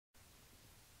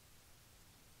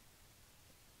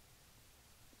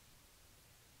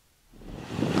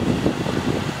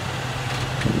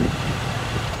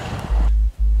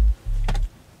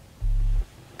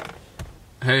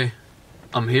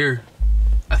I'm here,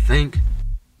 I think.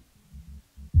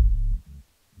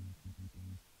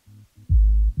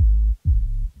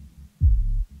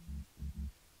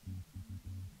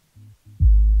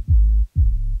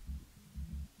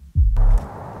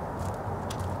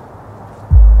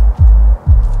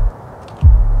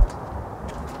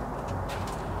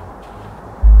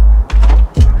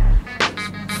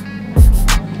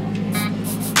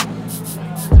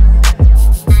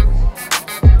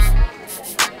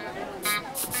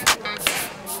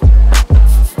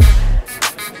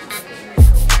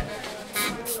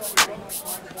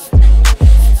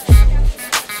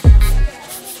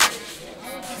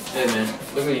 Hey man,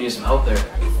 look like you need some help there.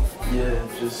 Yeah,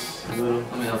 just a little.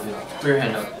 Let me help you. Put your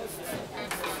hand up.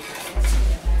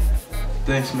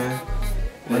 Thanks, man.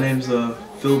 My name's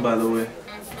Phil, by the way.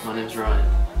 My name's Ryan.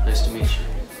 Nice to meet you.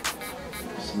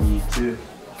 It's me too.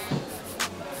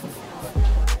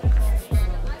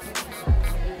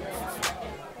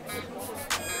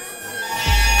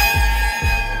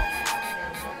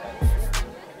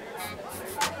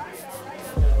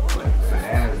 Like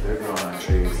bananas, they're growing on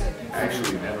trees.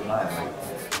 Actually, never mind. Like,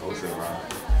 what's it wrong?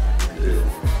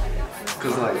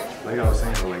 Cause like I was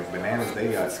saying, like bananas,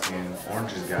 they got skin.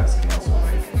 Oranges got skin. So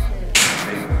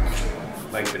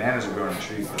like bananas are growing on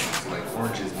trees. So like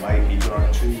oranges might be growing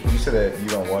on trees. You said that you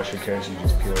don't wash your carrots, you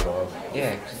just peel it off.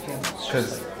 Yeah,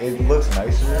 Cause it looks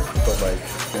nicer, but like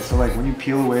yeah, so like when you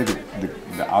peel away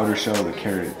the outer shell of the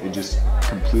carrot, it just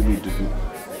completely.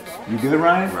 You good,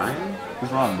 Ryan? Ryan?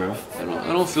 What's wrong, bro?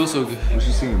 I don't feel so good. What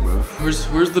you seeing, bro?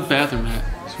 Where's the bathroom at?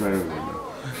 It's right over there,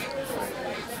 bro.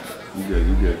 You good?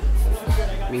 You good?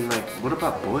 I mean, like, what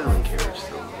about boiling carrots,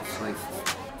 though? It's like...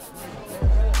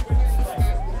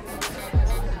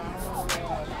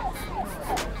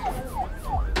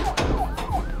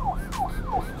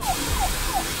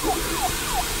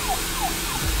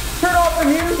 Turn off the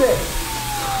music!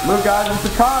 Look, guys, it's the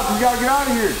cops. We gotta get out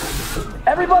of here.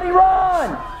 Everybody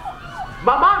run!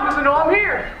 My mom doesn't know I'm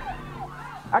here!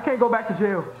 I can't go back to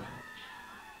jail.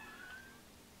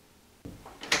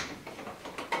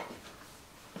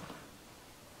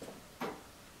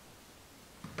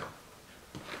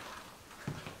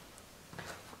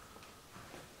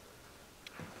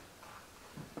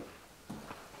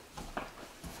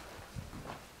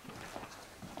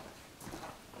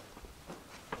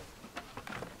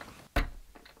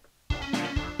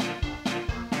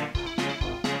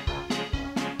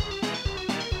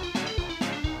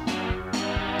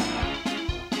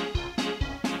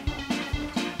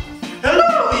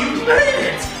 Hello, you've made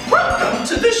it! Welcome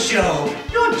to the show!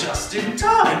 You're just in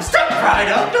time. Step right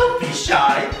up, don't be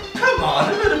shy. Come on,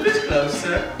 a little bit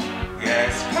closer.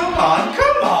 Yes, come on,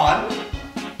 come on.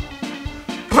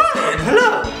 Ryan,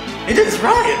 hello! It is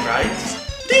Ryan, right?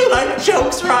 Do you like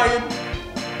jokes, Ryan?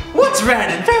 What's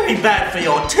Ryan very bad for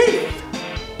your teeth?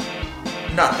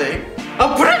 Nothing.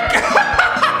 A brick!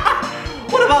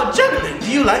 What about juggling? Do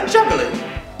you like juggling?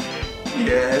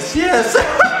 Yes, yes.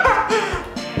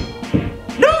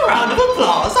 No round of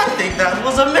applause. I think that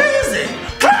was amazing.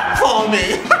 Clap for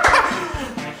me.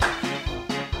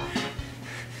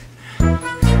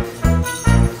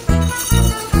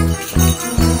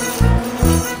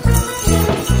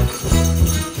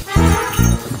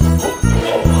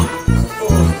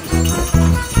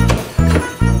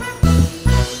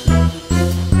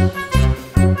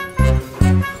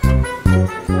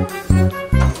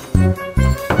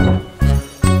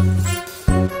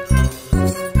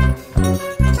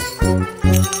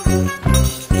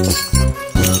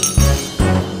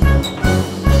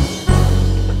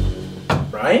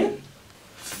 Ryan?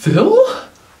 Phil?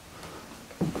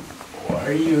 Why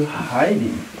are you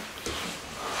hiding?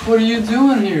 What are you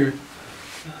doing here?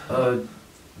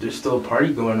 There's still a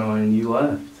party going on and you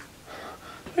left.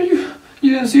 You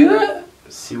didn't see that?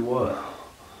 See what?